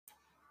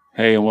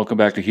Hey, and welcome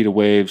back to Heat of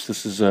Waves.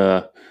 This is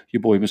your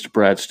boy, Mr.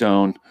 Brad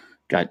Stone.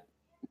 Got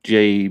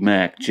J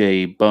Mac,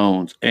 J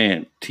Bones,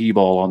 and T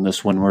Ball on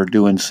this one. We're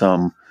doing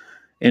some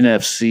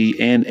NFC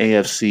and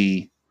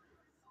AFC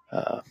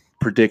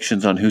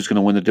predictions on who's going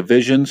to win the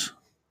divisions,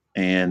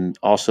 and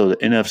also the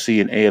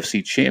NFC and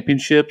AFC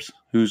championships.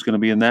 Who's going to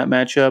be in that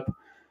matchup,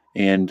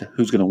 and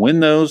who's going to win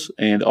those,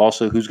 and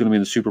also who's going to be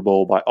in the Super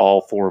Bowl by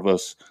all four of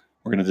us.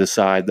 We're going to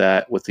decide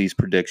that with these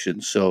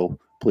predictions. So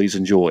please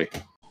enjoy.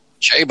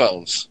 J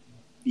Bones.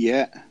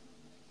 Yeah.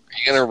 Are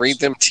you going to read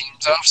them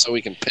teams off so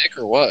we can pick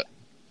or what?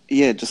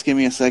 Yeah, just give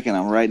me a second.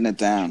 I'm writing it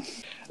down.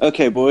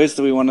 Okay, boys,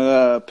 do we want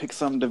to pick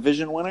some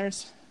division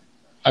winners?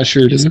 I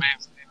sure do.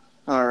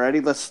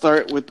 Alrighty, let's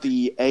start with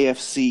the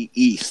AFC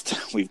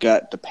East. We've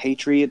got the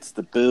Patriots,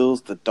 the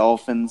Bills, the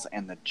Dolphins,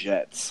 and the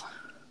Jets.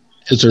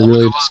 Is there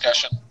really a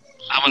discussion?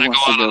 I'm going to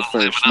go out on a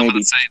limb and I'm going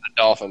to say the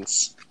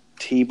Dolphins.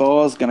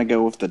 T-Ball is going to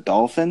go with the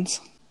Dolphins.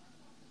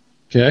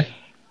 Okay.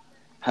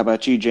 How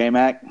about you,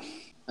 J-Mac?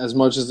 As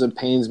much as it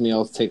pains me,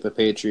 I'll take the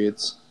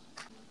Patriots.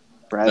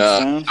 Brad The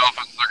Stone?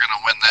 Dolphins are going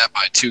to win that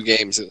by 2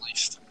 games at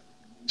least.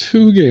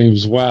 2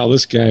 games. Wow,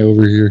 this guy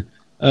over here.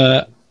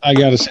 I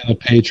got to say the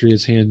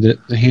Patriots,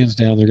 hands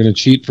down. They're going to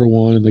cheat for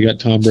one, and they got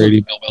Tom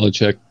Brady, Bill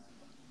Belichick.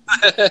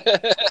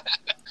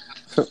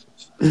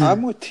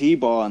 I'm with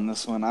T-Ball on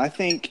this one. I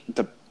think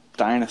the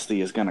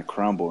dynasty is going to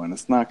crumble, and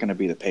it's not going to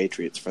be the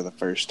Patriots for the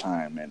first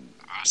time in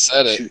I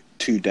said it.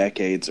 two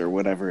decades or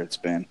whatever it's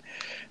been.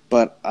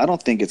 But I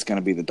don't think it's going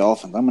to be the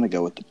Dolphins. I'm going to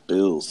go with the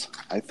Bills.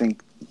 I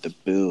think the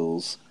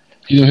Bills.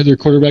 You know who their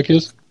quarterback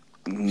is?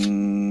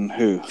 Who?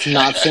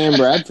 Not Sam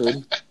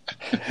Bradford.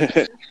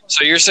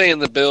 So you're saying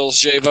the Bills,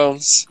 J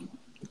Bones?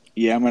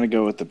 Yeah, I'm going to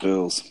go with the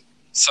Bills.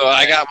 So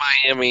I got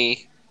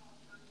Miami.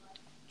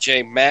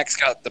 J Max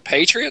got the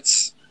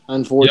Patriots.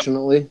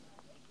 Unfortunately,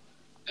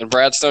 And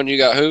Bradstone, you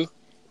got who?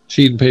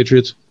 Cheating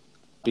Patriots.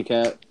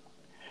 Cat.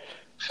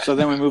 So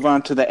then we move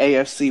on to the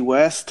AFC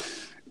West,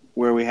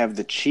 where we have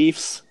the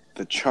Chiefs,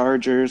 the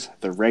Chargers,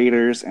 the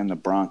Raiders, and the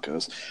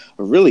Broncos.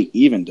 A really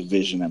even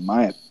division, in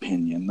my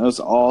opinion. Those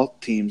are all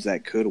teams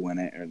that could win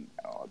it, and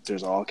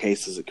there's all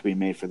cases it could be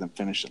made for them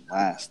finishing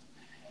last.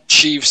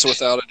 Chiefs,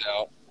 without a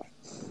doubt.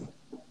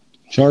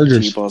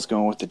 Chargers. T-Ball's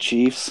going with the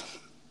Chiefs.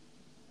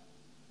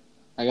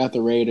 I got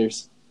the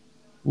Raiders.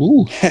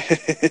 Ooh,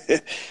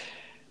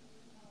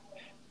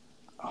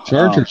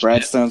 Chargers.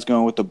 Bradstone's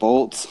going with the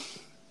Bolts.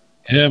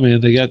 Yeah,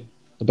 man, they got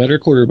a better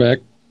quarterback.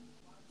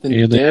 Then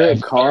And they Derek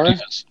have Carr.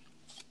 defense.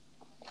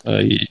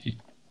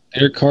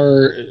 Derek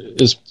Carr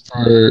is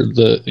for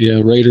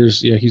the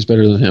Raiders. Yeah, he's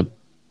better than him,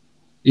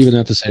 even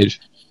at this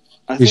age.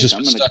 He's just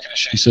been stuck in a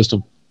shitty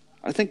system.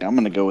 I think I'm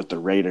going to go with the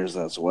Raiders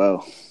as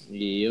well.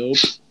 Yep.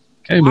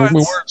 Okay, mark my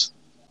What? words.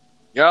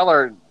 Y'all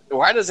are.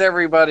 Why does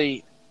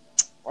everybody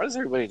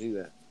do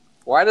that?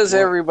 Why does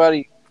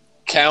everybody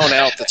count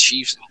out the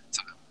Chiefs all the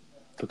time?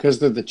 Because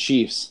they're the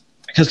Chiefs.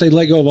 Because they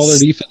let go of all their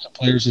defensive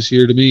players this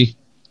year, to me.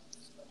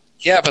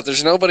 Yeah, but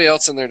there's nobody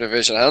else in their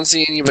division. I don't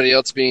see anybody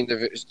else being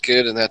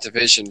good in that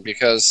division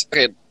because,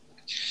 okay,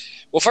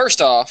 well,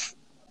 first off,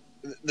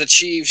 the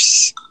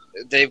Chiefs,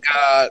 they've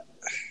got.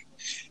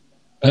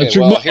 Okay,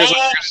 Patrick well, here's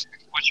Mahomes.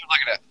 what you're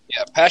looking at.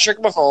 Yeah, Patrick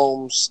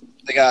Mahomes.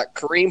 They got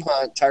Kareem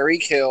Hunt,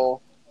 Tyreek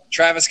Hill,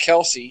 Travis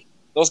Kelce.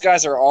 Those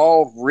guys are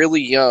all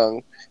really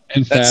young.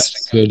 And That's-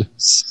 fast and good.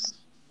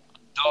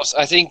 Those,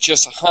 I think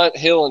just Hunt,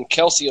 Hill, and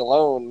Kelce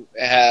alone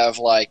have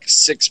like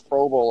 6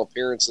 Pro Bowl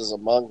appearances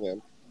among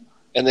them.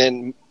 And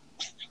then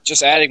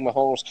just adding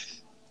Mahomes.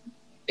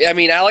 I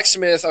mean, Alex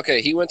Smith,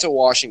 okay, he went to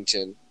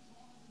Washington.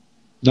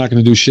 Not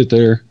going to do shit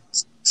there.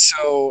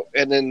 So,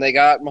 and then they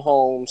got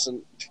Mahomes.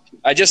 And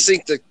I just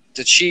think that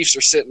the Chiefs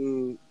are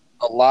sitting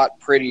a lot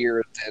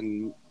prettier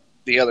than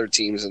the other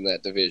teams in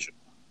that division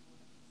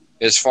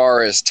as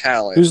far as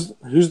talent.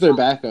 Who's their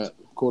backup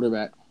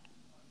quarterback?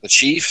 The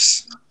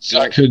Chiefs?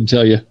 I couldn't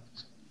tell you.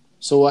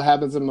 So what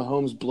happens if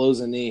Mahomes blows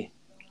a knee?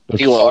 But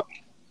He won't.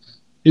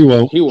 He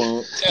won't. He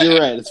won't. You're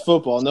right. It's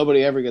football.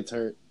 Nobody ever gets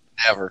hurt.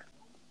 Never.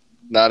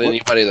 Not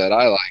anybody that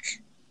I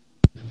like.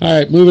 All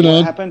right, moving What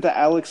on. happened to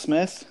Alex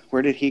Smith?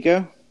 Where did he go?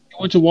 He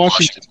went to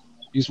Washington.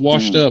 He's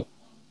washed up.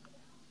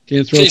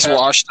 Can't throw. He's a pass.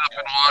 washed up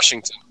in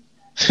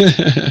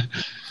Washington.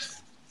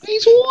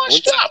 He's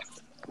washed up.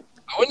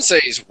 I wouldn't say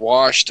he's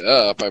washed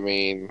up. I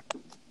mean,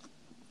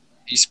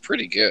 he's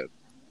pretty good.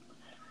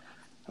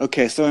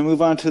 Okay, so we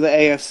move on to the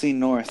AFC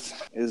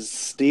North. Is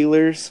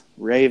Steelers,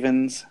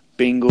 Ravens,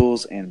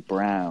 Bengals, and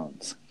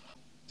Browns.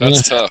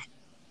 That's tough.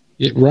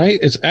 Yeah, right?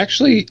 It's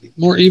actually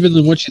more even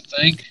than what you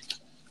think.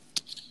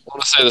 I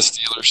want to say the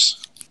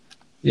Steelers.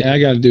 Yeah, I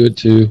got to do it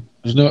too.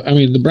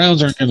 The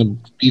Browns aren't going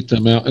to beat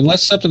them out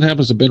unless something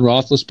happens to Ben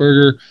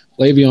Roethlisberger,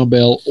 Le'Veon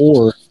Bell,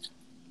 or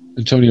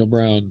Antonio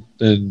Brown.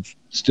 Then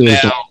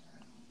Steelers.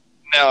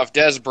 Now, if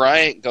Des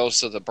Bryant goes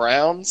to the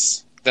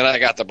Browns, then I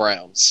got the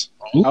Browns.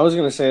 I was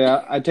gonna say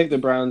I'd take the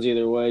Browns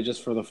either way,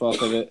 just for the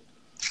fuck of it.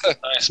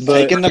 Nice. But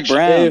Taking the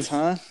Browns, if-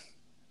 huh?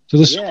 To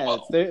the Super Yeah,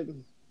 Bowl.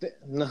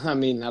 no, I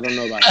mean I don't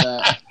know about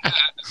that.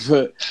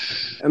 But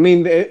I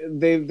mean,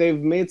 they've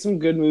made some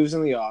good moves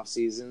in the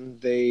offseason.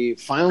 They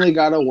finally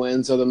got a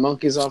win, so the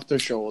monkey's off their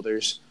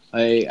shoulders.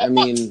 I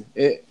mean,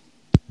 it.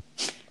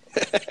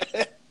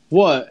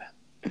 What?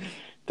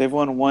 They've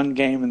won one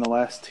game in the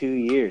last 2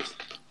 years.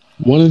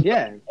 One.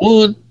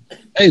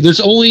 Hey, there's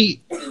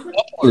only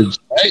upwards,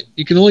 right?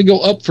 You can only go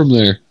up from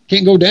there.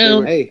 Can't go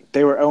down. Hey,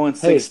 They were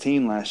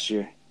 0-16 last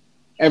year.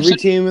 every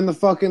team in the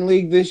fucking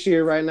league this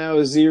year right now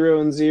is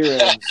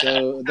 0-0,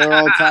 so they're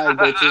all tied,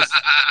 bitches.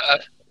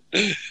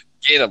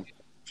 Get him.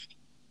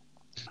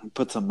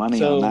 Put some money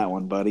So- on that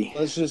one, buddy.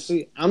 Let's just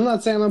see. I'm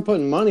not saying I'm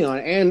putting money on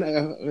it, and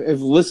if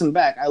listen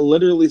back, I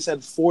literally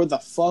said for the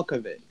fuck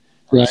of it.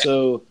 Right.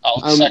 So I'll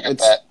second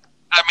it's that.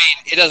 I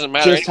mean, it doesn't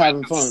matter. Just anyway,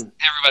 having because fun.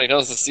 Everybody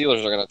knows the Steelers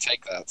are going to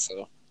take that.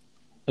 So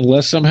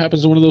Unless something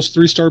happens to one of those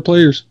 3-star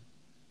players.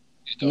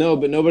 No,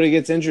 but nobody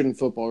gets injured in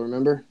football.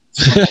 Remember?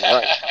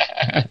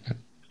 right.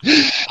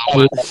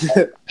 Nobody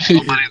that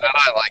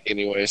I like,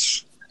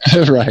 anyways.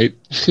 Right.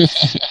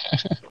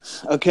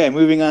 Okay,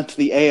 moving on to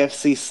the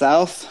AFC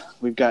South.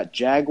 We've got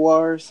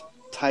Jaguars,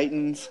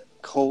 Titans,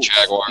 Colts,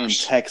 Jaguars. and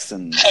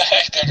Texans.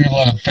 They're gonna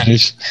let him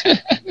finish.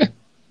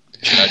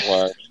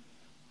 Jaguars.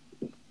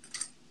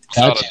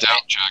 Without a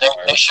doubt, They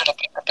Jaguars. should have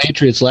beat the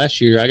Patriots last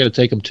year. I got to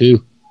take them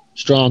too.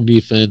 Strong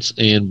defense,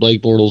 and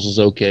Blake Bortles is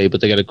okay, but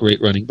they got a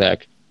great running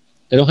back.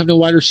 They don't have no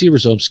wide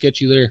receivers, so I'm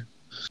sketchy there.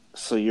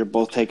 So you're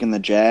both taking the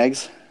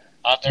Jags?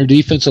 On their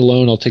defense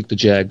alone, I'll take the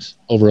Jags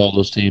over all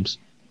those teams.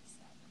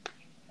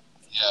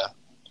 Yeah.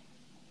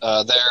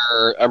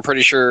 I'm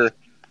pretty sure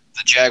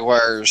the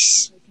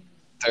Jaguars,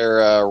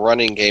 their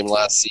running game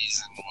last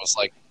season was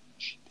like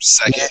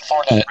second.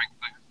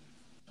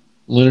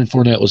 Leonard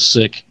Fournette was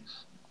sick.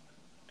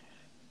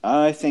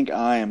 I think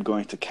I am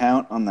going to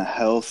count on the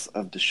health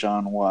of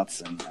Deshaun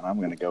Watson, and I'm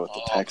going to go with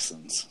the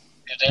Texans.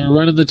 They were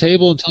running the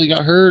table until he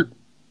got hurt.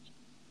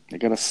 They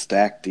got a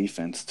stacked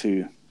defense,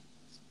 too.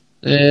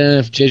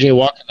 If J.J.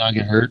 Watt could not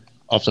get hurt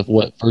off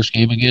the first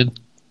game again.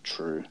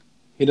 True.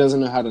 He doesn't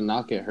know how to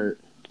not get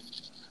hurt.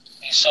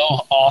 He's so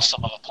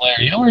awesome of a player.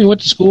 You know where he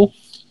went to school?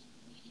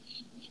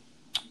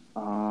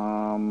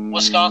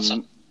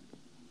 Wisconsin.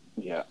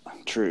 Yeah,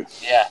 true.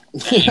 Yeah,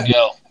 there you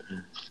go.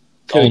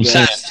 Could've I'm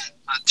saying. guessed.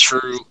 A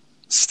true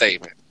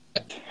statement.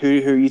 Who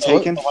are you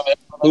taking?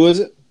 Who is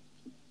it?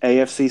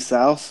 AFC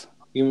South,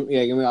 Give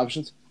me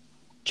options.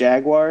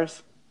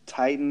 Jaguars,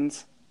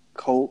 Titans,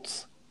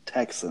 Colts,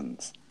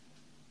 Texans.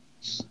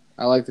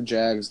 I like the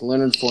Jags.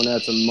 Leonard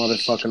Fournette's a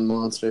motherfucking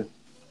monster.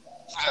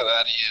 Yeah,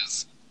 that he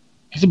is.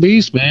 He's a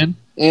beast, man.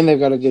 And they've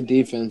got a good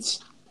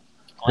defense.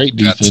 Great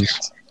Got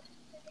defense. to.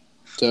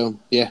 So,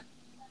 yeah.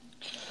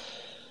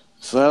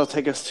 So that'll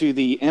take us to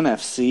the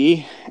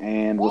NFC,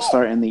 and we'll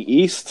start in the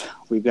East.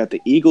 We've got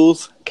the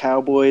Eagles,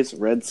 Cowboys,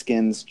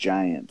 Redskins,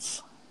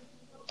 Giants.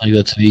 I think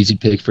that's an easy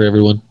pick for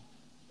everyone.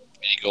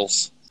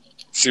 Eagles.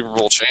 Super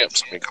Bowl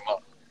champs. I mean, come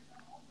on.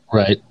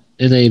 Right.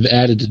 And they've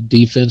added to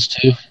defense,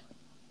 too.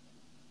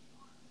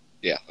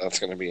 Yeah, that's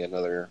going to be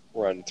another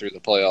run through the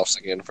playoffs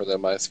again for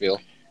them, I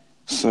feel.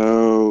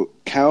 So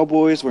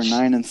Cowboys were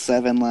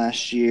 9-7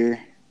 last year.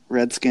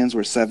 Redskins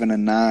were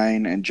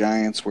 7-9, and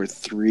Giants were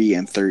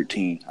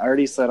 3-13. I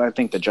already said I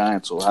think the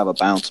Giants will have a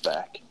bounce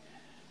back.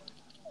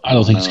 I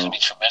don't think it's going to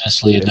be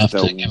tremendously If enough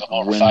they'll to give them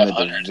over win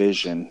 500. the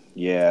division.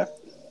 Yeah,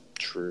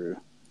 true.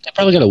 They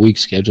probably got a weak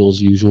schedule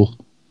as usual.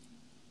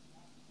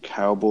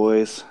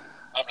 Cowboys,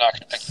 I'm not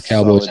going to pick the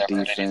Cowboys solid ever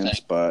in defense,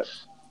 anything. but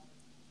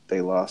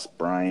they lost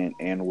Bryant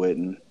and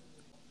Witten.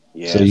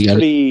 Yeah, So you it's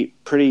gotta-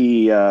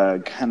 pretty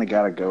kind of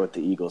got to go with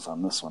the Eagles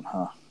on this one,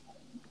 huh?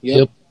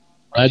 Yep.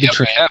 Ride the Yep, we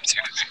train. have to.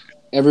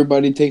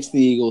 Everybody takes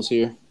the Eagles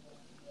here.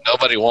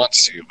 Nobody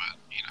wants to,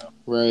 but,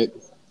 Right.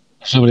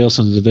 There's nobody else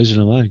in the division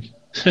I like.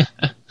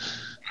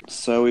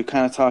 So we've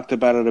kind of talked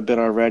about it a bit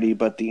already,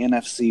 but the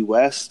NFC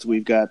West,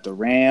 we've got the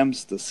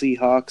Rams, the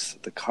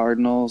Seahawks, the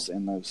Cardinals,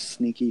 and those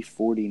sneaky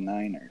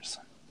 49ers.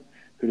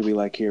 Who do we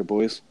like here,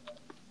 boys?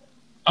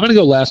 I'm going to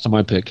go last on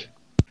my pick.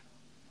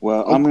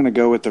 Well, I'm going to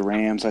go with the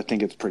Rams. I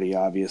think it's pretty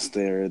obvious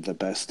they're the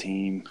best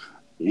team.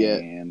 Yeah.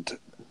 And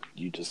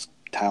you just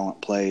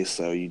talent plays,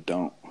 so you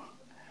don't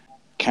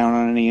count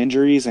on any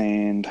injuries,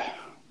 and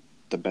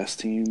the best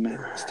team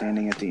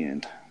standing at the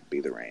end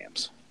be the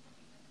Rams.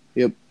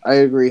 Yep, I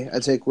agree. I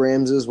take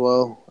Rams as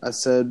well. I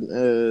said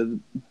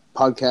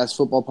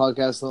football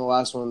podcast in the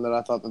last one that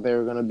I thought that they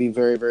were going to be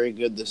very, very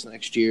good this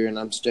next year, and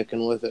I'm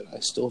sticking with it. I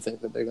still think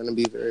that they're going to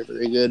be very,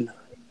 very good.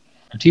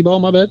 T-ball,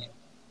 my bad.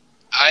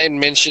 I had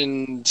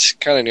mentioned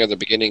kind of near the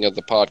beginning of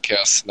the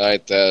podcast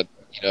tonight that,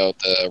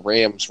 the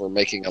Rams were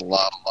making a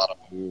lot of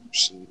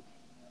moves. And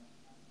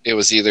it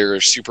was either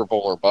Super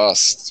Bowl or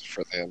bust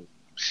for them.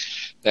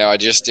 Now, I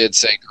just did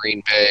say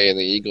Green Bay and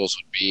the Eagles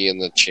would be in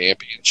the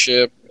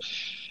championship.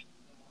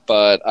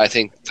 But I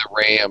think the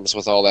Rams,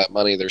 with all that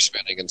money they're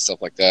spending and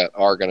stuff like that,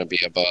 are going to be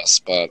a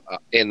bust. But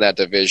in that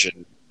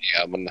division,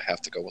 yeah, I'm going to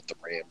have to go with the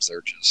Rams.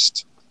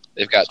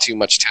 They've got too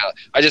much talent.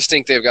 I just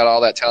think they've got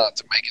all that talent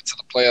to make it to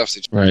the playoffs.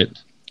 Right.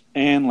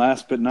 And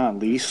last but not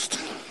least,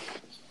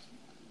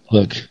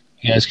 Look,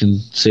 you guys can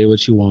say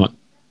what you want.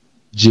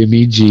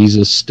 Jimmy G's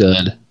a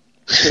stud.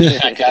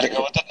 I got to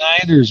go with the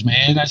Niners,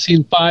 man. I've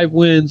seen 5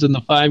 wins in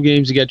the 5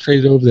 games he got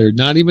traded over there,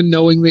 not even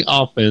knowing the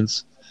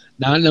offense,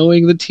 not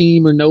knowing the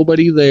team or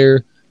nobody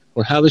there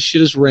or how the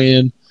shit is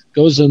ran,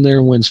 goes in there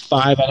and wins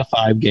 5 out of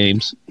 5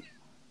 games.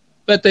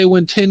 Bet they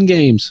win 10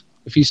 games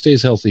if he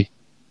stays healthy.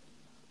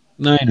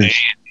 Niners.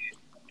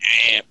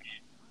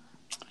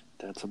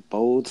 That's a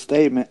bold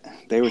statement.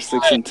 They were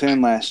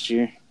 6-10 last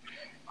year.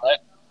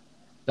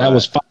 That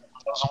was 5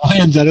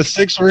 wins out of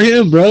 6 for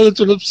him, bro.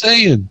 That's what I'm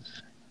saying.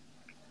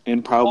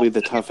 In probably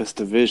the toughest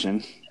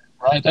division.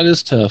 Right, that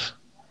is tough.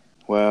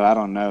 Well, I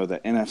don't know. The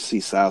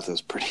NFC South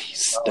is pretty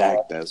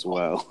stacked as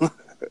well.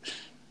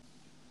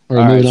 All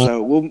right,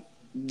 so we'll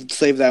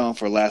save that one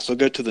for last. We'll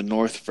go to the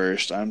North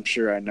first. I'm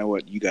sure I know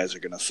what you guys are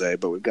going to say,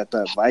 but we've got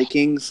the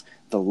Vikings,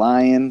 the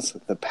Lions,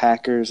 the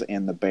Packers,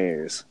 and the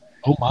Bears.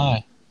 Oh,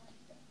 my.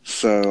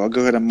 So I'll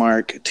go ahead and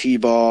mark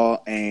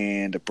T-Ball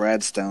and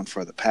Brad Stone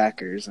for the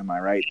Packers. Am I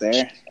right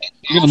there?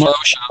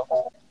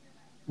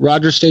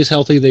 Rodgers stays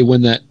healthy, they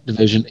win that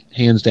division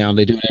hands down.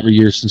 They do it every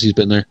year since he's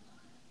been there.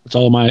 That's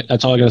all I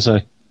gotta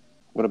say.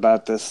 What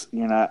about this?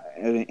 You're not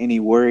any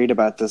worried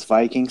about this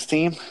Vikings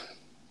team?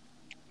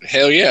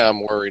 Hell yeah,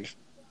 I'm worried.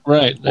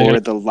 Right. Or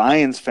the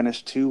Lions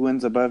finished 2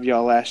 wins above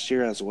y'all last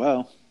year as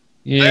well.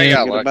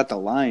 Yeah. What about the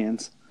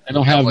Lions? They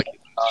don't have.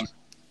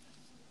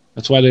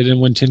 That's why they didn't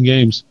win 10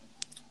 games.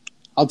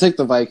 I'll take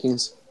the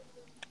Vikings.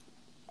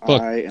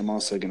 Fuck. I am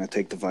also going to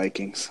take the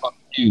Vikings. Fuck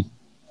you.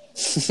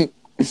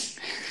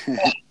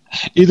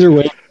 Either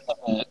way,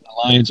 the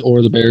Lions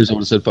or the Bears, I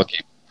would have said fuck you.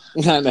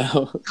 I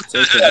know. It's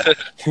okay.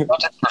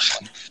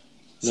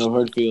 No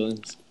hard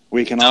feelings.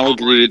 We can all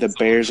agree the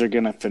Bears are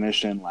going to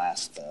finish in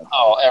last, though.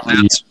 Oh, every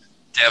year.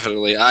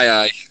 Definitely.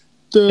 Aye.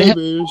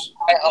 Bears.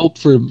 I hope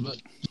for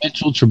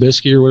Mitchell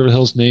Trubisky or whatever the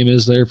hell his name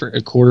is there for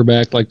a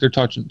quarterback. Like, they're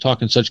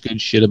talking such good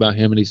shit about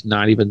him, and he's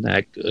not even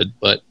that good.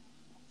 But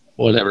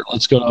whatever.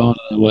 Let's go on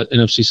to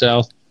NFC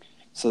South?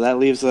 So that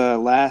leaves the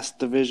last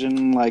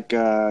division. Like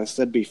I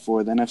said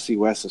before, the NFC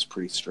West is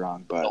pretty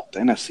strong, but the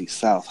NFC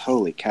South,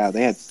 holy cow,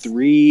 they had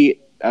 3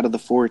 out of the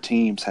 4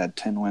 teams had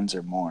 10 wins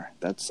or more.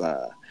 That's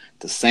the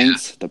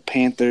Saints, the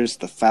Panthers,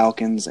 the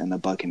Falcons, and the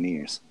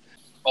Buccaneers.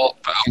 Well,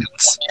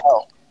 Falcons.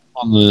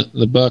 On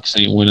the Bucks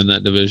ain't winning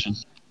that division.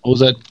 What was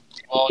that?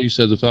 Oh, you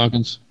said the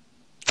Falcons?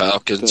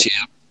 Falcons,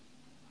 yeah.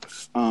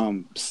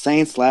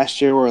 Saints last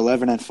year were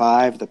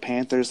 11-5. The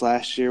Panthers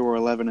last year were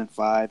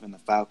 11-5, and the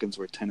Falcons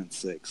were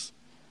 10-6.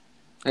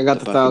 I got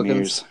the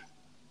Buccaneers Falcons.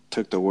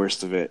 Took the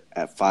worst of it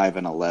at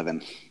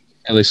 5-11.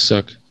 Yeah, they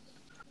suck.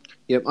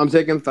 Yep, I'm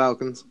taking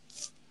Falcons.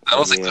 I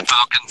don't think the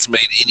Falcons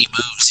made any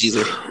moves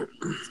either.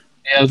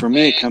 Yeah, For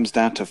me, it comes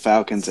down to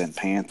Falcons and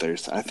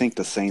Panthers. I think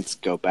the Saints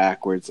go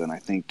backwards, and I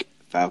think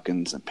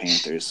Falcons and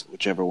Panthers,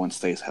 whichever one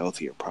stays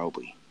healthy, are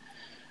probably.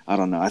 I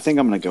don't know. I think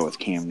I'm going to go with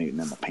Cam Newton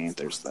and the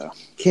Panthers, though.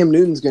 Cam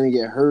Newton's going to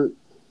get hurt.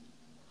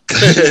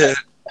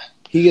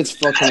 He gets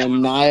fucking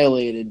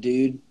annihilated,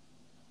 dude.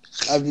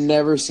 I've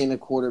never seen a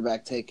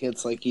quarterback take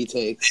hits like he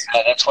takes.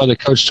 Yeah, that's why the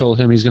coach told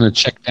him he's going to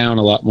check down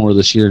a lot more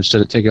this year instead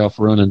of take off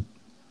running.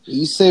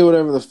 You say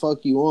whatever the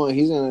fuck you want,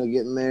 he's going to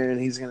get in there and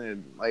he's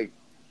going to,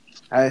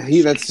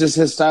 that's just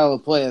his style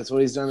of play. That's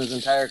what he's done his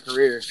entire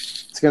career.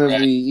 It's going to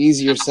be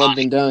easier said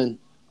than done.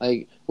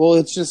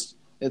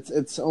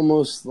 It's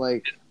almost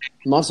like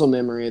muscle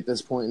memory at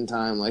this point in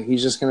time. Like,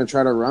 he's just going to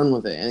try to run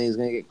with it, and he's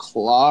going to get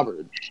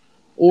clobbered.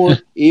 Or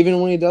even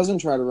when he doesn't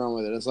try to run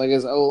with it, it's like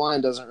his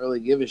O-line doesn't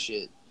really give a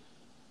shit.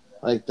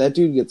 Like, that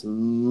dude gets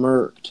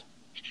murked.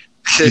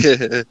 He's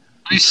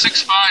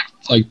 6'5",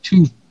 like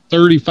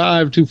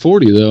 235,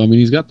 240, though. I mean,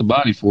 he's got the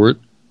body for it,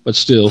 but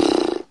still.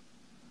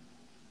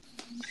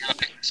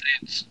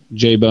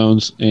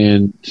 J-Bones,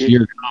 and to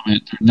your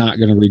comment, they're not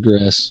going to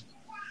regress.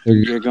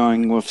 You're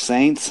going with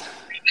Saints? They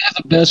had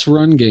the best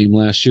run game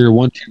last year,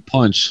 1-2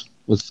 punch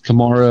with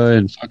Kamara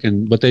and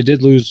fucking. But they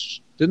did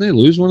lose. Didn't they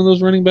lose one of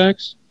those running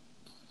backs?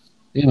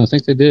 Yeah, I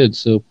think they did.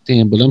 So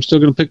damn, but I'm still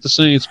going to pick the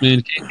Saints,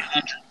 man.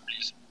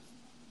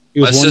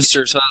 My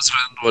sister's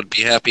husband would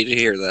be happy to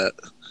hear that.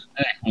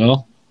 Hey,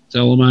 well,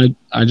 tell them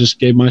I just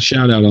gave my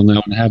shout out on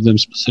that one. Have them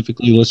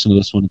specifically listen to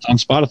this one. It's on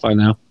Spotify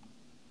now.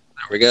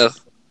 There we go.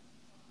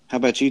 How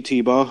about you,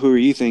 T-Ball? Who are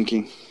you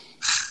thinking?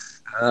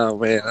 Oh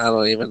man, I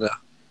don't even know.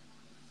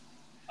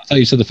 I thought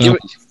you said the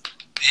Falcons.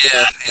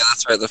 Yeah,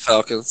 that's right, the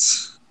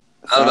Falcons.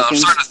 I don't know. I'm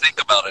starting to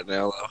think about it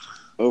now,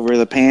 though. Over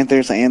the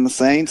Panthers and the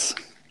Saints?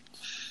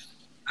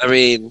 I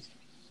mean,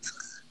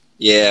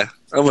 yeah,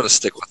 I'm gonna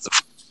stick with the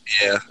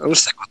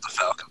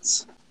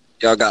Falcons.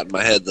 Y'all got in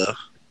my head though.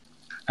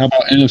 How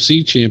about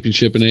NFC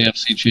Championship and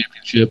AFC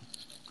Championship?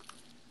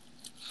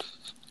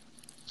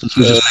 Since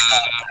we just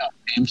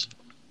games.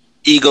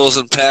 Eagles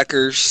and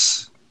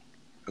Packers,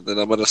 and then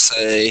I'm gonna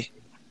say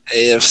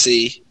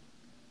AFC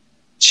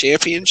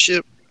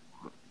Championship.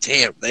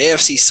 Damn, the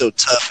AFC's so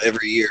tough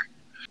every year.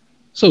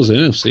 So is the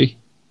NFC.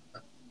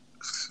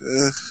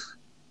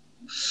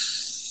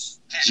 It's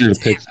easier to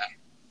pick.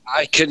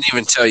 I couldn't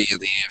even tell you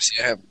the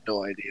AFC. I have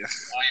no idea.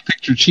 Well, you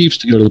picked your Chiefs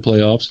to go to the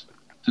playoffs.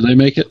 Do they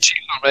make it? Chiefs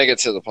won't make it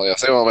to the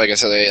playoffs. They won't make it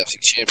to the AFC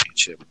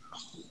Championship.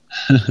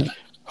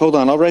 Hold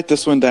on, I'll write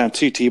this one down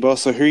too, T-Ball.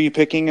 So who are you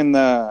picking in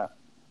the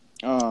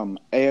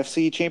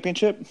AFC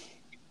Championship?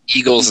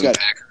 Eagles You and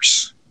got-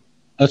 Packers.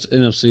 That's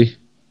NFC.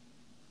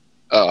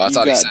 Oh, I You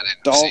thought he got said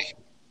NFC.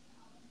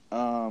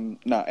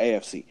 No,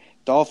 AFC.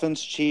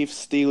 Dolphins,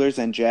 Chiefs, Steelers,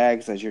 and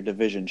Jags as your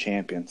division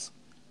champions.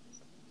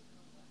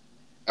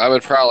 I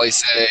would probably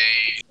say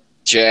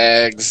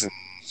Jags and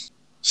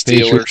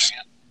Patriots.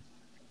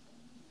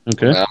 Steelers.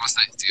 Okay. I'm going to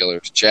say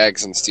Steelers.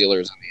 Jags and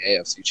Steelers in the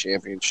AFC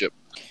Championship.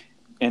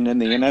 And in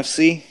the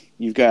NFC,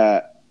 you've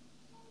got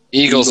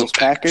Eagles and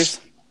Packers.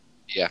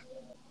 Yeah.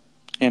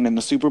 And in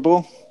the Super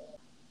Bowl,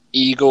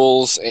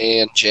 Eagles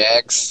and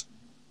Jags.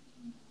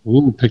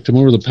 Ooh, picked them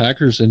over the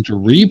Packers and to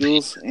repeat.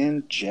 Eagles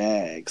and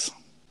Jags.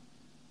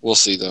 We'll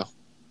see, though.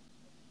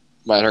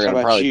 Mine are How going to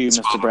about probably you,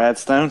 Mr.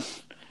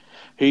 Bradstone?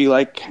 Who you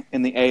like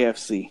in the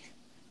AFC?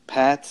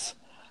 Pats,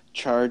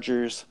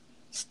 Chargers,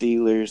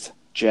 Steelers,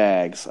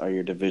 Jags are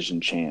your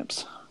division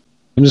champs.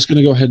 I'm just going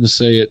to go ahead and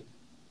say it.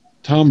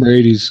 Tom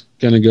Brady's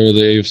going to go to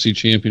the AFC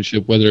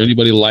Championship, whether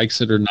anybody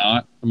likes it or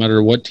not, no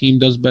matter what team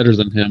does better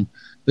than him.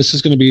 This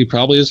is going to be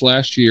probably his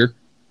last year,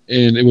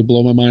 and it would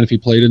blow my mind if he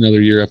played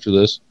another year after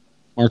this.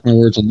 Mark my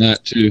words on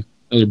that, too.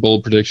 Another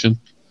bold prediction.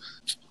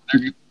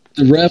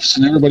 The refs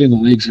and everybody in the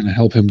league is going to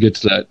help him get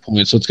to that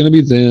point. So it's going to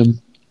be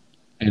them,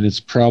 and it's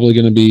probably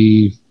going to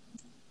be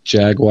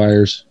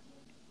Jaguars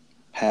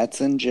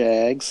Pats and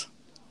Jags.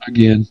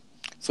 again.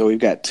 So we've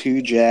got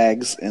 2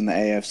 Jags in the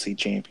AFC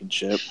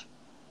Championship.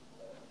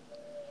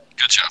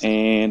 Good job.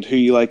 And who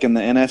you like in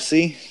the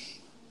NFC?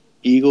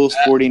 Eagles,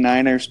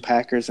 49ers,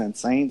 Packers, and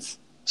Saints.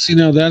 See,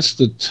 now that's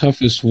the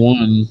toughest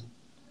one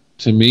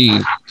to me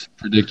to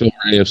predict over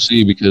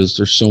AFC because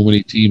there's so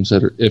many teams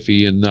that are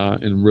iffy and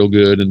not and real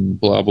good and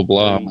blah, blah,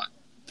 blah.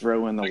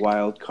 Throw in the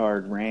wild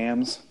card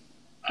Rams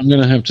I'm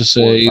going to have to or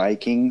say,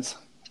 Vikings.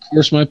 of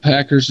course, my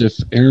Packers, if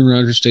Aaron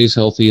Rodgers stays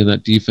healthy and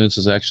that defense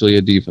is actually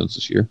a defense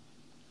this year.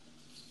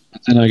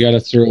 But then I got to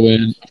throw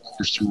in, of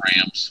course, the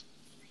Rams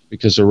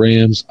because the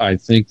Rams, I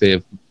think they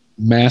have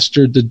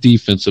mastered the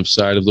defensive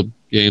side of the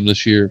game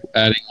this year,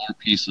 adding more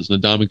pieces.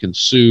 Ndamukong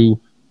Suh,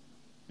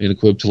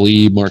 Anaquib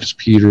Talib, Marcus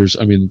Peters.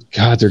 I mean,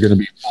 God, they're going to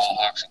be ball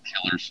hawks and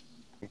killers.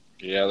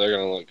 Yeah, they're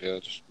going to look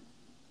good.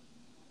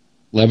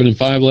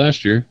 11-5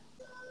 last year.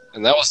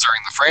 And that was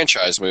during the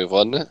franchise move,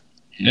 wasn't it?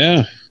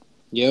 Yeah,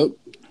 Yep.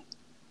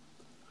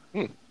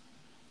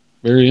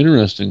 very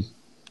interesting.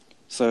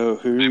 So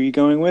who are you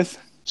going with?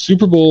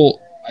 Super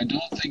Bowl, I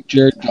don't think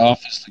Jared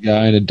Goff is the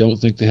guy, and I don't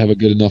think they have a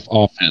good enough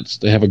offense.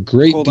 They have a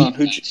great Hold on,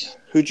 defense.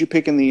 who'd you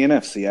pick in the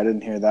NFC? I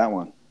didn't hear that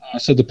one. I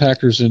said the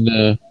Packers and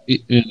the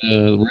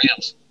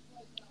Rams.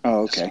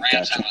 Oh, okay, The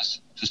Rams gotcha.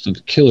 was just a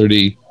killer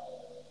D.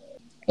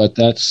 But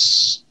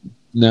that's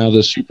now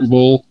the Super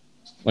Bowl.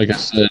 Like I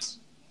said,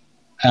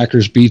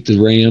 Packers beat the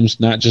Rams,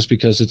 not just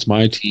because it's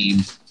my team,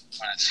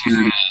 but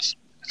here it is.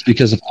 It's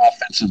because of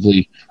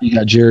offensively. You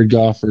got Jared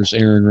Goff versus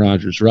Aaron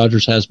Rodgers.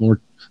 Rodgers has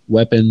more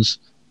weapons.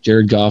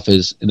 Jared Goff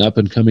is an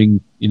up-and-coming,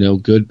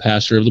 good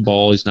passer of the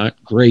ball. He's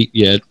not great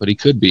yet, but he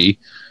could be.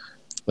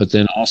 But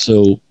then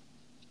also,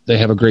 they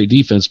have a great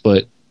defense.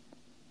 But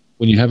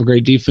when you have a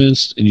great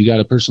defense and you got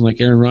a person like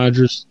Aaron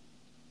Rodgers,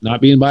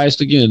 not being biased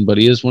again, but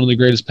he is one of the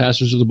greatest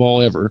passers of the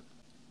ball ever,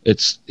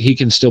 he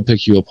can still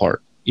pick you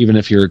apart, even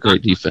if you're a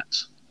great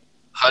defense.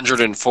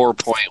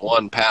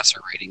 104.1 passer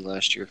rating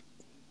last year.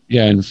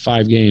 Yeah, in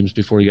 5 games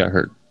before he got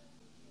hurt.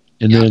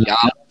 And then on the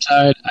other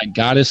side, I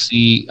got to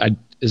see,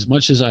 as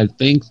much as I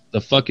think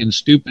the fucking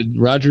stupid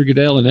Roger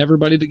Goodell and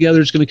everybody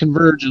together is going to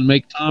converge and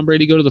make Tom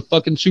Brady go to the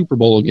fucking Super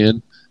Bowl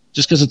again,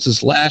 just because it's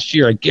his last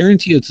year. I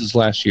guarantee it's his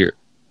last year.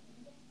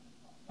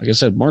 Like I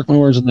said, mark my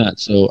words on that.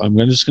 So I'm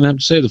just going to have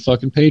to say the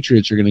fucking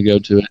Patriots are going to go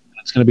to it.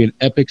 It's going to be an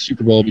epic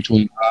Super Bowl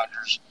between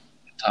Rodgers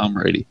and Tom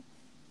Brady.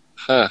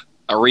 Huh.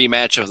 A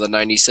rematch of the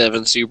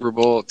 97 Super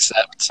Bowl,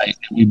 except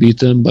We beat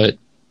them, but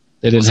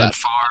they didn't was have. that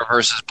Favre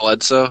versus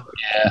Bledsoe?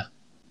 Yeah,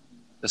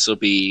 This will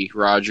be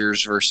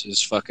Rodgers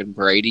versus fucking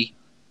Brady.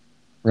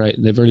 right.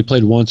 And they've already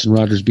played once, and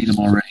Rodgers beat them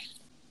already.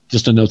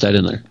 Just to note that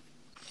in there.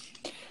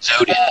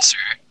 Noted, sir.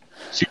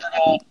 Super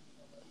Bowl,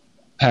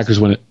 Packers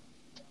win it.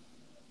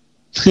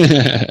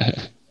 I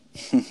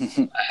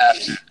have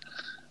to.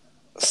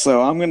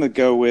 So I'm going to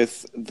go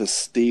with the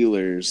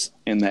Steelers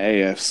in the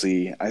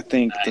AFC. I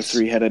think the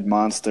three-headed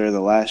monster, the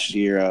last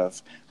year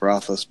of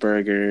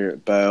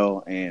Roethlisberger,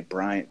 Bell, and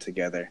Bryant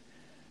together,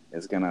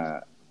 is going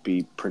to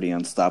be pretty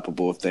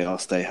unstoppable if they all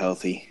stay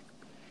healthy.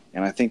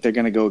 And I think they're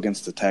going to go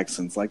against the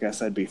Texans. Like I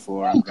said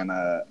before, I'm going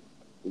to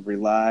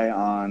rely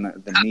on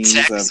the knees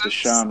of Texans?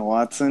 Deshaun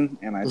Watson,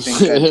 and I think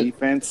that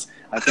defense,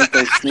 I think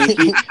they're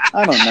sneaky.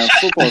 I don't know.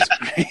 Football's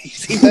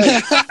crazy.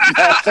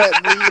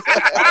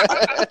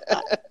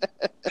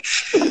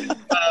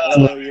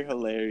 Oh, you're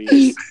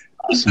hilarious.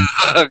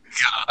 Oh,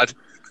 God.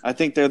 I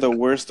think they're the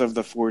worst of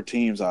the 4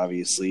 teams,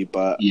 obviously,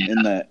 but Yeah.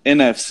 in the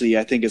NFC,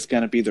 I think it's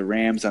going to be the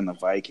Rams and the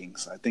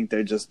Vikings. I think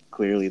they're just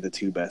clearly the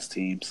 2 best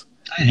teams.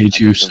 I hate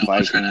you The so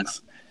much.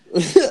 Vikings.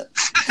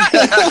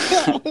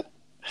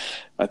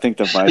 I think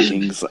the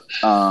Vikings.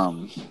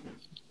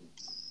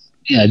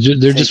 Yeah,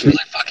 they're just really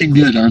fucking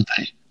good, aren't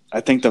they? I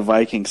think the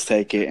Vikings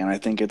take it, and I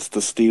think it's the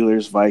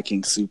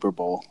Steelers-Vikings Super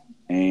Bowl,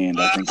 and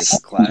I think it's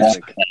a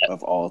classic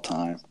of all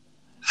time.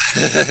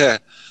 I'm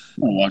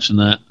watching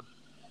that.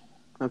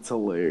 That's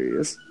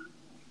hilarious.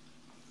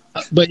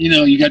 But,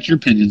 you got your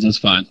opinions. That's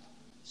fine.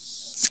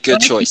 It's good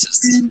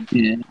choices.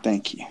 Yeah.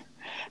 Thank you.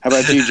 How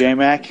about you,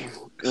 J-Mac?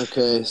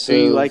 Okay, so Who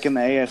you like in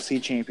the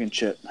AFC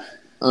Championship?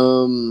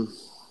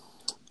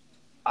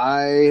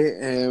 I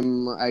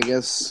am, I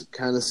guess,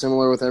 kind of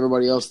similar with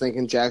everybody else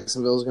thinking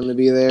Jacksonville's going to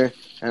be there,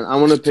 and I'm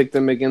going to pick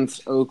them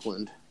against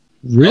Oakland.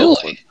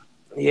 Really?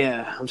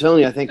 Yeah, I'm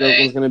telling you, I think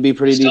Oakland's going to be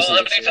pretty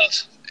decent this year.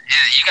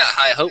 Yeah, you got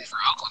high hope for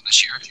Oakland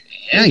this year.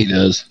 Yeah, he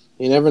does.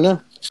 You never know.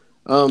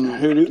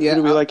 Who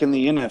do we like in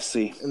the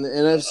NFC? In the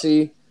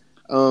NFC,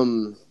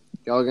 y'all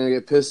are going to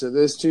get pissed at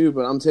this too,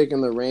 but I'm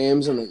taking the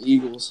Rams and the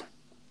Eagles.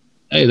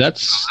 Hey,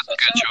 that's a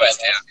good choice,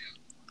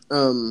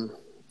 yeah.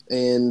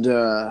 And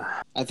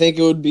I think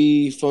it would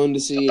be fun to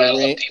see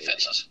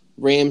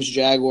Rams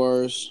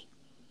Jaguars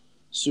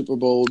Super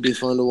Bowl would be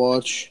fun to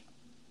watch.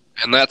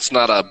 And that's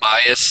not a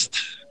biased,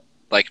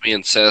 like me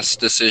and Seth's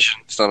decision.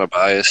 It's not a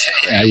bias.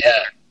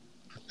 Yeah.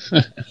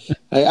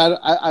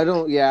 I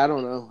don't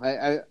know.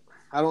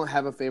 I don't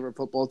have a favorite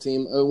football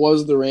team. It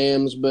was the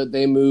Rams, but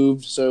they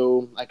moved,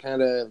 so I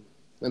kind of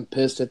am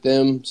pissed at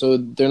them. So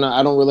they're not.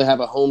 I don't really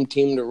have a home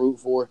team to root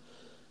for.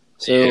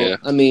 So yeah.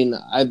 I mean,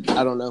 I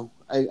don't know.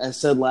 I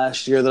said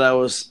last year that I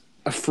was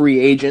a free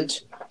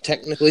agent,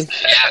 technically.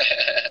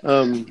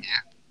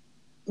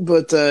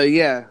 But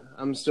yeah,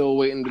 I'm still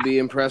waiting to be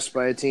impressed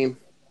by a team.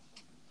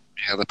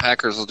 Yeah, the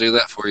Packers will do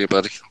that for you,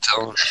 buddy. I'm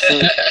telling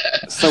you.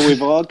 So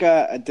we've all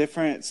got a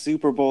different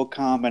Super Bowl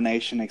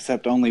combination,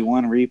 except only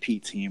one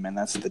repeat team, and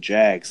that's the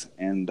Jags.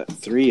 And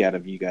 3 out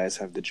of you guys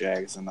have the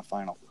Jags in the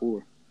Final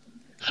Four.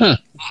 Huh.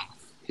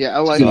 Yeah, I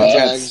like So the we've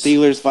got Jags.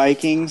 Steelers,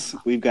 Vikings.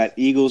 We've got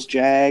Eagles,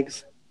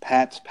 Jags,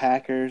 Pats,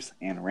 Packers,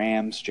 and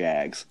Rams,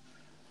 Jags.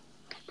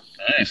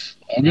 Nice.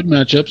 All good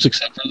matchups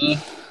except for the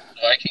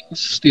Vikings,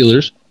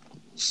 Steelers.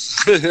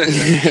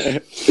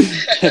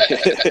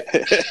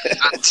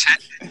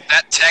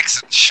 That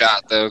Texan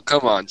shot, though.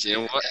 Come on,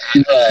 Jim. What?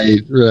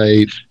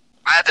 Right.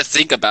 I had to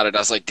think about it. I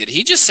was like, did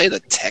he just say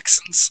the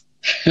Texans?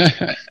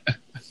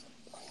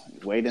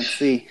 Wait and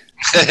see.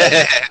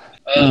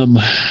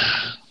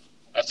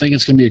 I think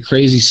it's going to be a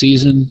crazy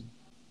season.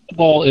 The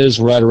ball is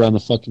right around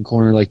the fucking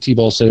corner. Like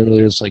T-Ball said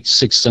earlier, it's like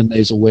 6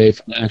 Sundays away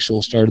from the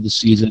actual start of the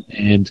season.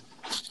 And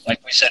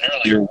like we said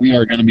earlier, we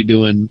are going to be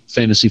doing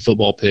fantasy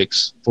football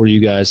picks for you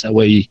guys. That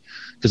way,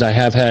 because I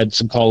have had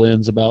some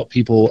call-ins about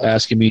people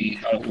asking me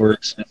how it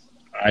works. And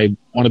I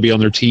want to be on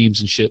their teams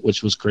and shit,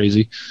 which was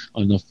crazy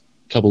on a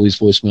couple of these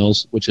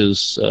voicemails, which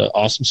is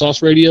Awesome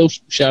Sauce Radio.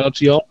 Shout out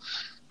to y'all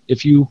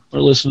if you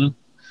are listening.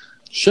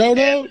 Shout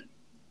out.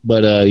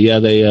 But, yeah,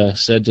 they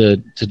said to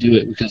do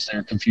it because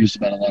they're confused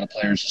about a lot of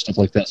players and stuff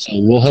like that. So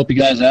we'll help you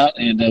guys out,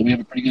 and we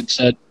have a pretty good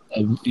set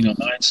of,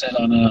 mindset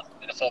on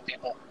NFL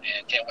people,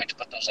 and can't wait to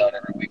put those out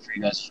every week for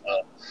you guys as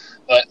well.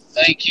 But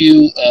thank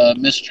you,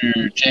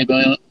 Mr.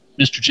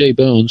 J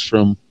Bones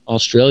from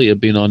Australia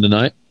being on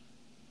tonight.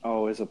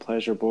 Always a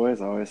pleasure, boys.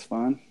 Always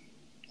fun.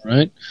 All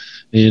right.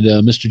 And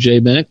Mr.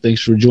 J Mac,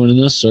 thanks for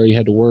joining us. Sorry you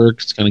had to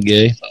work. It's kind of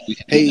gay, but we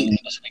can do that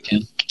this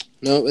weekend.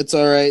 No, it's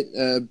all right.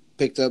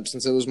 Picked up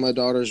since it was my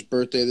daughter's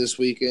birthday this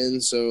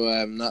weekend, so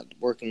I'm not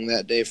working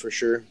that day for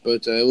sure,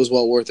 but it was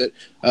well worth it.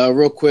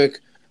 Real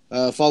quick,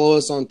 follow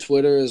us on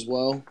Twitter as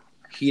well,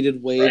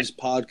 Heated Waves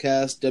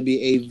Podcast,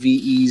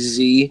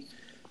 WAVEZ.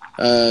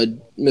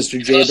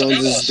 Mr. J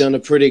Bones has done a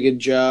pretty good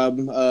job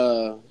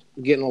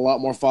getting a lot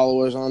more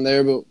followers on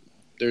there, but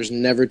there's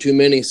never too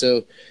many,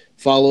 so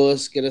follow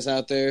us, get us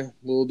out there.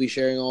 We'll be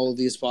sharing all of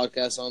these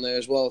podcasts on there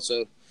as well,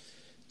 so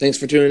thanks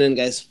for tuning in,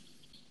 guys.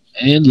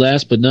 And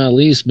last but not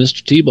least,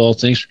 Mr. T-Ball,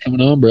 thanks for coming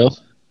on, bro.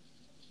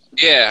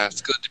 Yeah, it's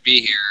good to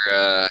be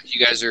here.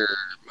 You guys are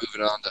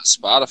moving on to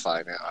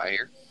Spotify now, I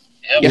hear.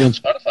 Yeah, we're on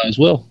Spotify as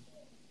well.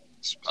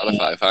 Find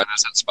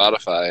us at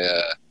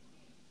Spotify.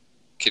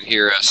 Can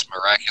hear us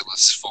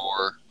Miraculous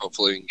 4.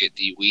 Hopefully we can get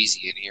D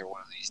Weezy in here one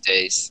of these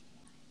days.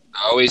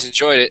 I always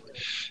enjoyed it.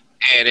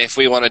 And if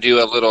we want to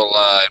do a little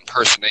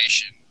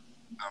impersonation,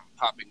 I'm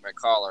popping my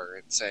collar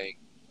and saying,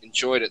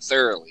 enjoyed it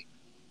thoroughly.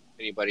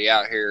 Anybody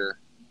out here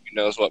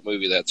knows what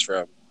movie that's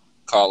from,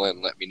 call in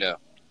and let me know.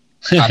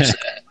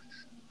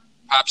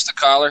 Pops the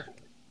collar.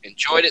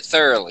 Enjoyed it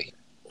thoroughly.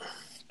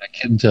 I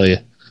couldn't tell you.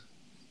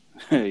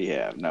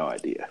 Yeah, I have no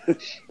idea. But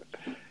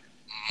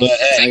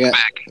hey,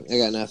 I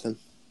got nothing.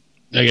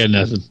 But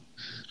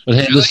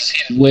hey, this is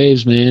Heated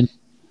Waves, man.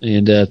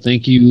 And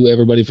thank you,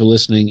 everybody, for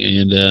listening,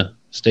 and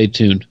stay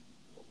tuned.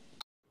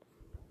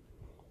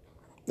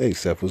 Hey,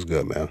 Seth, what's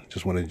good, man?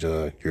 Just wanted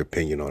your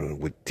opinion on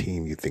what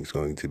team you think is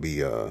going to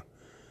be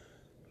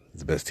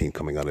the best team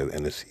coming out of the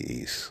NFC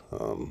East.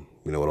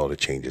 With all the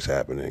changes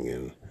happening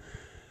and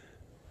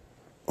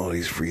all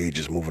these free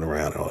agents moving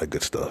around and all that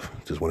good stuff.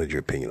 Just wanted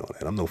your opinion on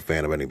that. I'm no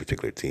fan of any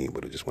particular team,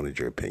 but I just wanted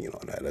your opinion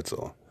on that. That's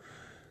all.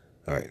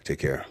 All right, take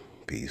care.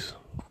 Peace.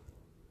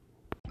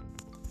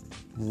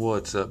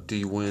 What's up,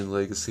 D-Win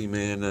Legacy,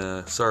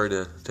 man? Sorry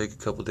to take a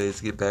couple days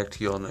to get back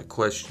to you on that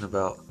question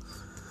about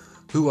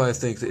who I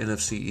think the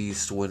NFC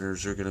East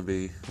winners are going to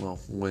be. Well,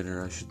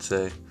 winner, I should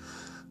say.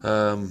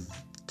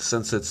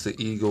 Since it's the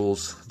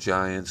Eagles,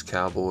 Giants,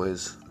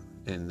 Cowboys,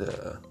 and,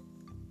 now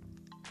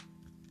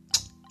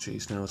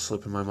it's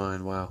slipping my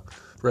mind. Wow.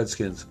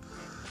 Redskins.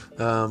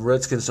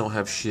 Redskins don't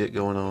have shit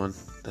going on.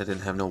 They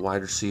didn't have no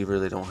wide receiver.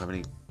 They don't have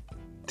any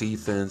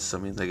defense. I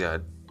mean, they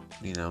got,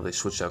 they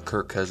switched out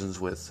Kirk Cousins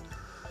with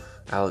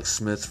Alex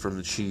Smith from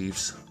the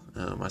Chiefs.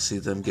 I see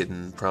them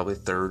getting probably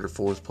third or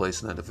fourth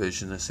place in that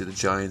division. I see the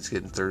Giants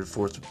getting third or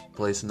fourth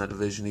place in that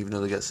division, even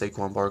though they got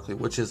Saquon Barkley,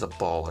 which is a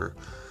baller.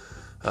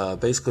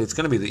 Basically, it's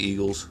going to be the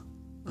Eagles.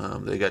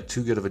 They got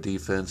too good of a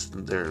defense.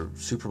 They're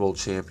Super Bowl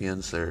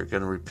champions. They're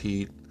going to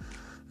repeat.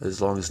 As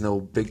long as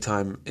no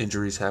big-time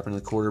injuries happen to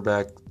the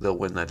quarterback, they'll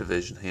win that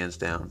division hands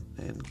down.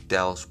 And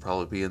Dallas will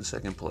probably be in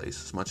second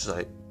place, as much as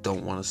I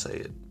don't want to say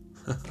it.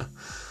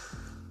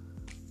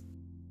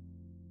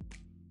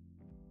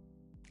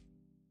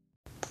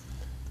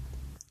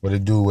 What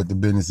it do, what the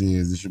business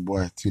is. It's your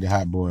boy, T the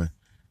Hot Boy.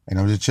 And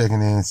I'm just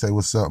checking in and say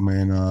what's up,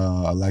 man.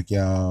 I like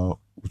y'all,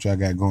 what y'all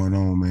got going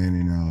on,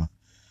 man.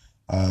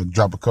 And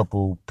drop a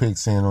couple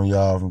picks in on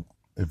y'all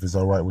if it's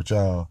all right with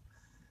y'all.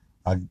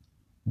 I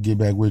get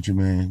back with you,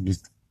 man.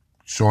 Just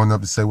showing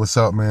up to say what's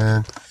up,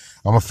 man.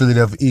 I'm a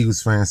Philadelphia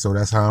Eagles fan, so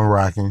that's how I'm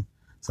rocking.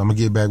 So I'm going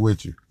to get back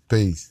with you.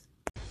 Peace.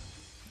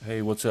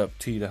 Hey, what's up,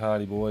 T the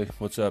Hottie Boy?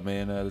 What's up,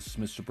 man? This is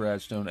Mr.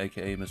 Bradstone,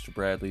 a.k.a. Mr.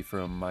 Bradley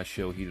from my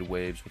show, Heated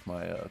Waves, with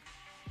my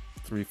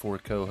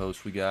 3-4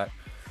 co-hosts we got.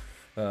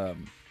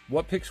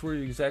 What picks were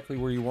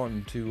you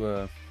wanting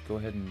to go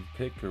ahead and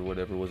pick, or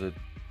whatever? Was it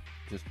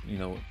just,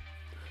 in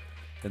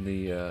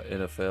the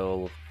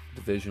NFL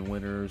division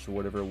winners or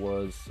whatever it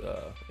was?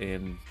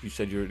 And you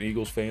said you're an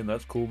Eagles fan.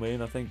 That's cool,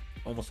 man. I think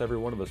almost every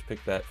one of us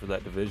picked that for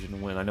that division to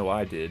win. I know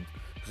I did,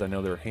 because I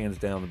know they're hands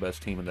down the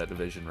best team in that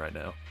division right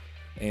now,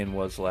 and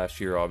was last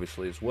year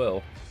obviously as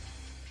well.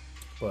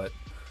 But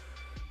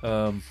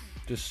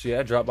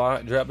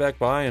drop back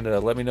by and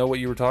let me know what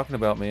you were talking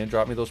about, man.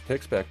 Drop me those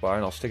picks back by,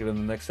 and I'll stick it in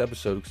the next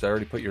episode, because I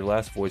already put your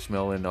last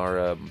voicemail in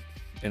our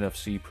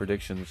NFC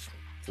predictions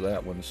for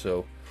that one.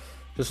 So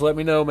just let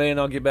me know, man.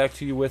 I'll get back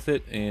to you with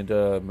it, and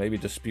maybe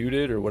dispute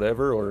it or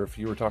whatever, or if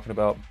you were talking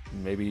about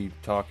maybe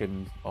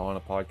talking on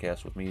a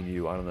podcast with me and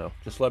you, I don't know.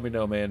 Just let me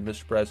know, man.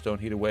 Mr. Bradstone,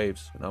 Heated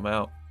Waves, and I'm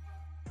out.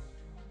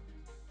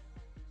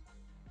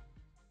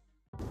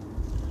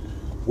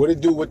 What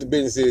it do, what the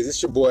business is.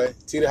 It's your boy,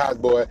 T the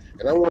Hot Boy,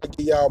 and I want to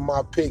give y'all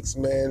my picks,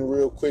 man,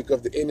 real quick,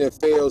 of the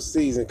NFL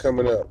season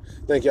coming up.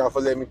 Thank y'all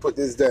for letting me put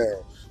this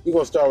down. We're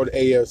going to start with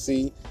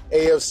AFC.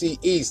 AFC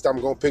East, I'm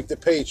going to pick the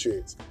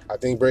Patriots. I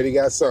think Brady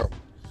got something.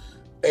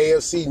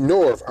 AFC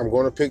North, I'm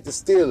going to pick the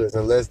Steelers,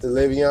 unless the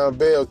Le'Veon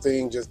Bell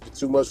thing just be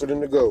too much for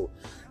them to go.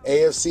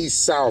 AFC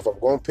South, I'm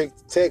going to pick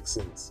the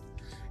Texans.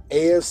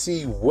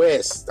 AFC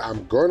West,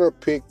 I'm going to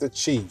pick the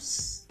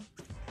Chiefs.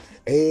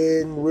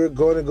 And we're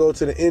going to go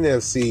to the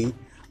NFC,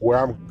 where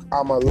I'm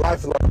a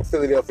lifelong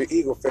Philadelphia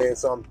Eagle fan,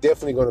 so I'm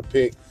definitely going to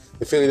pick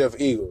the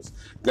Philadelphia Eagles.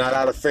 Not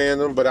out of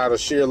fandom, but out of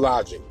sheer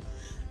logic.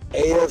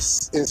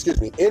 NFC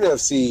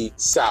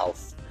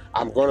South,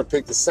 I'm going to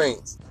pick the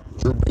Saints.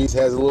 Drew Brees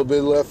has a little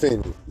bit left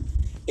in him.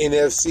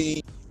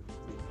 NFC,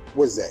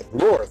 what's that?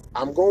 North,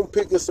 I'm going to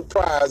pick a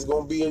surprise. It's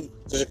going to be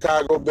the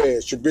Chicago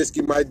Bears.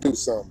 Trubisky might do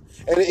something.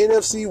 And the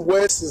NFC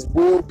West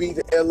will be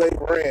the LA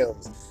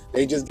Rams.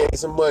 They just gave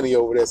some money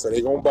over there, so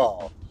they're going to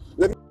ball.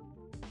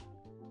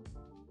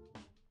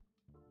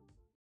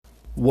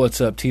 What's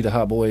up, T the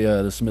Hot Boy?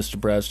 This is Mr.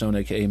 Bradstone,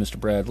 a.k.a. Mr.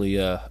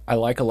 Bradley. I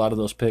like a lot of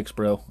those picks,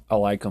 bro. I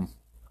like them.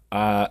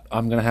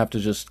 I'm going to have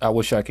to I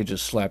wish I could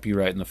just slap you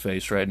right in the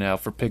face right now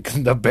for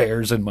picking the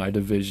Bears in my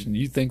division.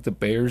 You think the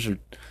Bears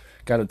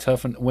got a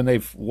tough, when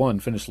they've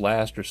finished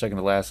last or second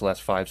to last the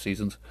last 5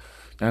 seasons.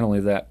 Not only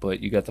that,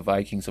 but you got the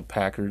Vikings and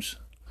Packers,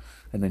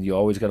 and then you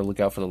always got to look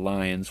out for the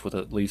Lions with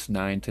at least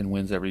 9-10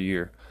 wins every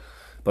year.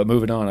 But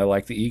moving on, I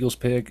like the Eagles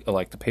pick. I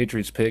like the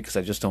Patriots pick, because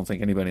I just don't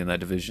think anybody in that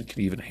division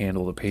can even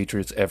handle the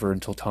Patriots ever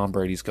until Tom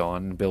Brady's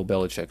gone and Bill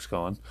Belichick's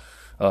gone.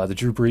 The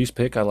Drew Brees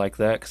pick, I like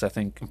that, because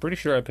I'm pretty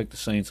sure I picked the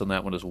Saints on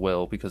that one as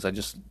well, because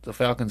the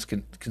Falcons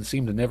can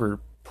seem to never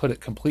put it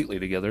completely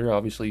together.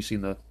 Obviously, you've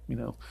seen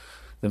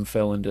them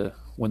fell into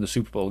win the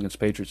Super Bowl against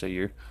Patriots that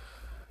year.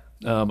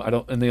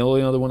 And the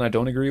only other one I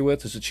don't agree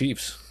with is the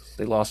Chiefs.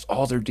 They lost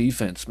all their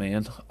defense,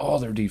 man. All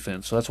their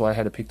defense. So that's why I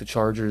had to pick the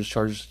Chargers.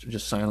 Chargers are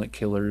just silent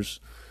killers.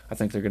 I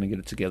think they're going to get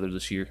it together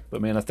this year.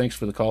 But, man, thanks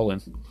for the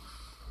call-in.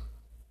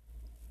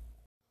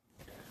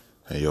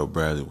 Hey, yo,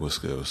 Bradley, what's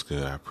good? What's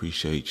good? I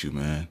appreciate you,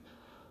 man,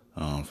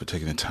 for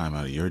taking the time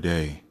out of your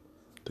day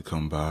to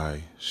come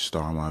by,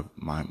 star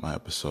my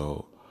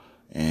episode,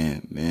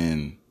 and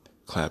then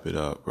clap it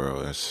up,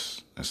 bro.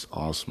 That's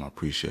awesome. I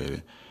appreciate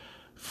it.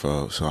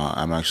 So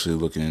I'm actually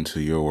looking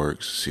into your work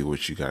to see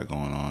what you got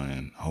going on,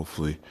 and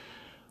hopefully,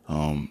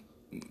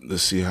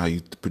 let's see how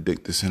you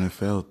predict this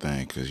NFL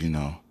thing, because,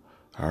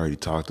 I already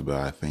talked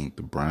about, I think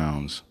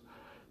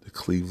the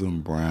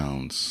Cleveland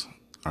Browns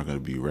are going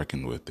to be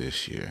reckoned with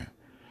this year.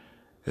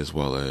 as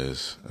well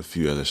as a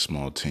few other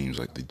small teams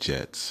like the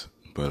Jets.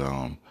 But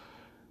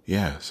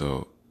yeah,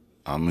 so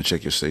I'm gonna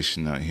check your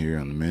station out here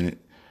in a minute.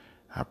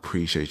 I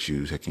appreciate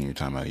you taking your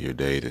time out of your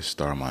day to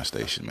star my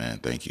station, man.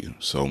 Thank you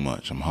so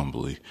much. I'm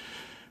humbly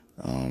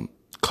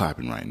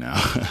clapping right now.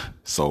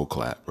 Soul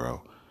clap,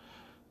 bro.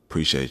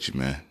 Appreciate you,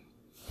 man.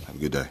 Have a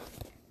good day.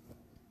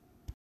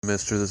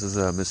 Mister, this is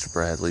Mr.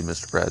 Bradley,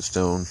 Mr.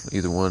 Bradstone,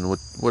 either one,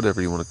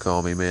 whatever you want to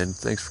call me, man.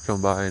 Thanks for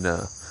coming by and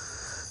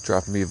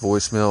dropping me a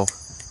voicemail,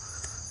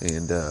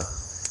 and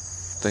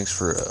thanks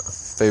for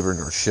favoring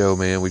our show,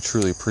 man. We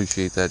truly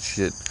appreciate that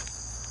shit.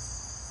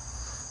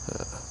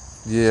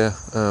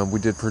 We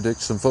did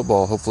predict some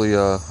football. Hopefully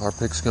our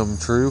picks come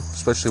true,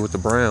 especially with the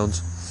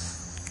Browns.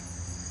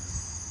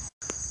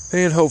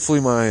 And hopefully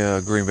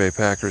my Green Bay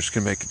Packers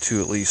can make it to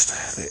at least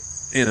the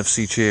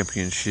NFC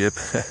Championship.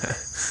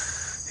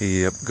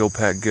 Yep, go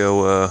Pack,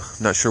 go.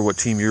 Not sure what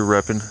team you're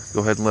repping.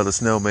 Go ahead and let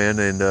us know, man.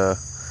 And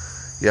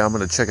I'm going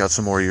to check out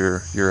some more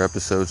of your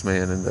episodes,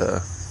 man,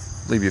 and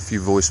leave you a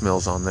few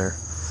voicemails on there.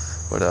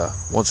 But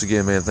once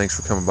again, man, thanks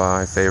for coming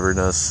by, favoring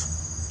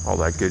us, all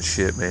that good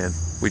shit, man.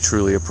 We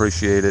truly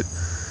appreciate it.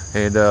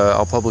 And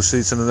I'll publish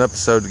these in an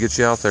episode to get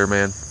you out there,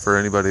 man, for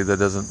anybody that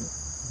doesn't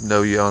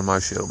know you on my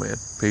show, man.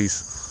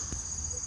 Peace.